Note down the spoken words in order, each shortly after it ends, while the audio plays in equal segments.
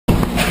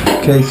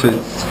Okay, so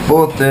it's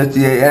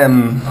 4:30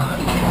 AM.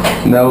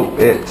 No,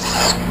 it's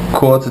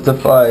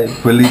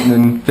 4:45. We're leaving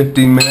in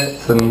 15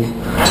 minutes, and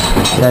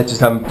yeah, just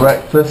having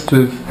breakfast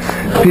with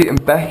Pete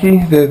and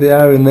Becky. There they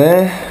are in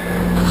there.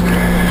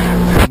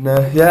 And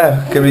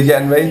yeah, gonna be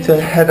getting ready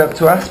to head up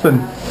to Aspen.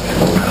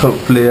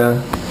 Hopefully,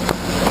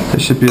 it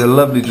should be a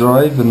lovely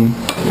drive, and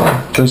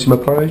go see my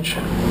porridge,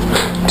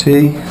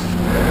 tea,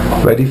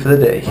 ready for the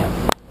day.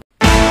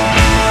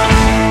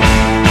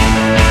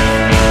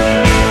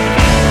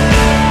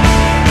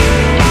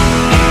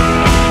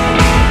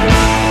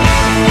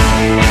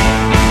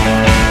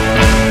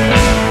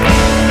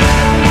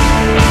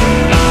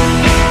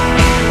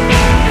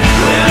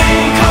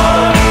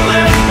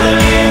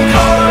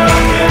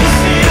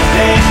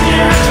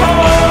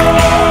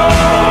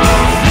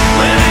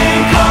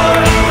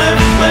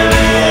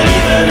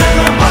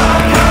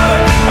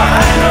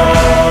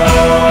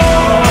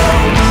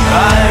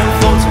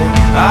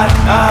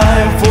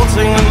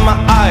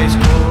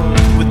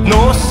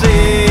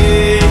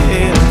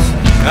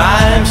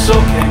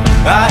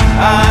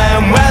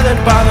 I'm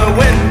weathered by the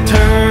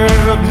winter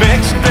of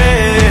mixed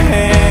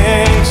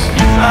things.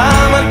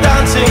 I'm a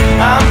dancing,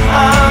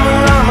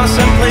 I'm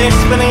simply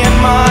spinning in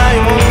my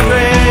own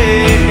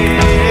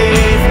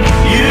grave.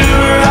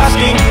 You're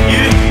asking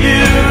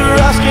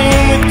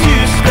with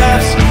 2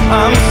 steps,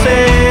 I'm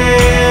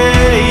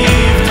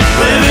saved.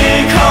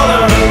 Living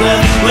color,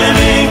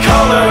 living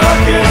color, I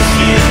can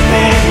see the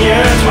pain in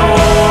your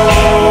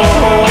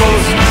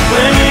toes.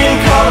 Living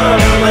color,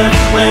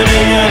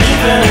 living and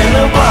even in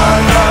the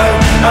black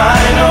I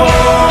know.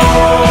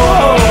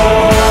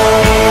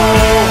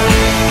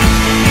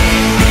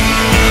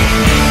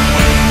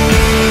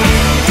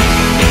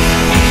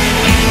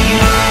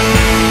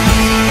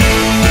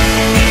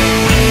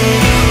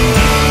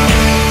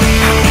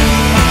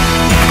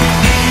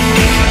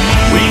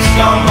 Weeks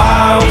gone by,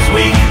 I was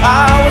weak, I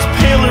was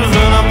paler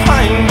than a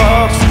pine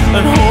box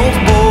and holds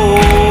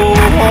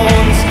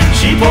bones.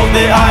 She poked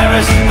the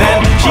iris,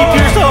 then she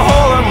pierced the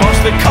hole and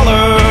watched the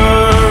color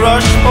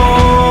rush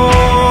forth.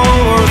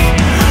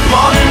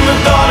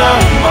 Madonna,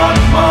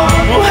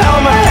 will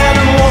held my head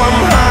in warm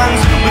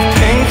hands with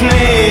pink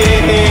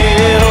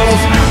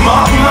nails.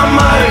 Mop my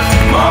mouth,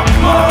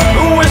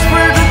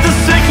 whispered that the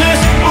sickness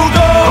will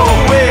go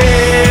away.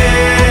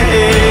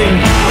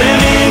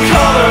 Living in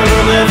color,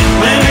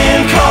 living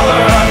in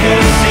color, I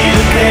can see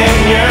the pain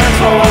in your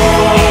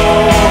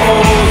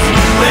toes.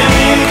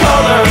 Living in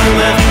color,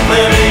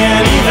 living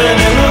and even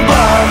in the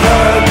black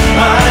heart,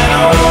 I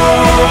know.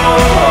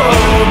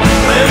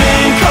 Living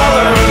in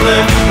color,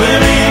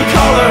 living in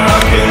color, I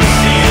can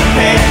see the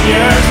pain in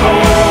your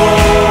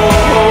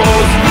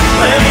toes.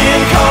 Living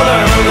in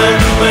color,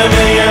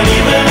 living and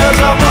even as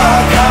I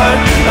black out,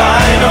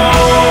 I know.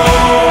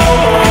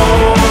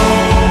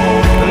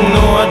 And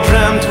though I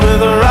dreamt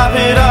with a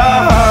rapid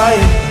eye,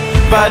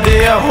 by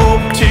day I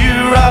hope to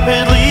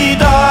rapidly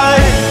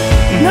die,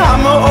 and have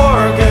my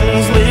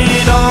organs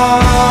laid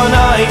on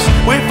ice,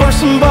 wait for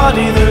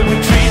somebody that'll be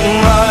treating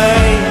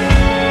right.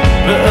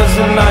 But as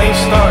the night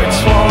starts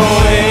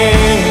swallowing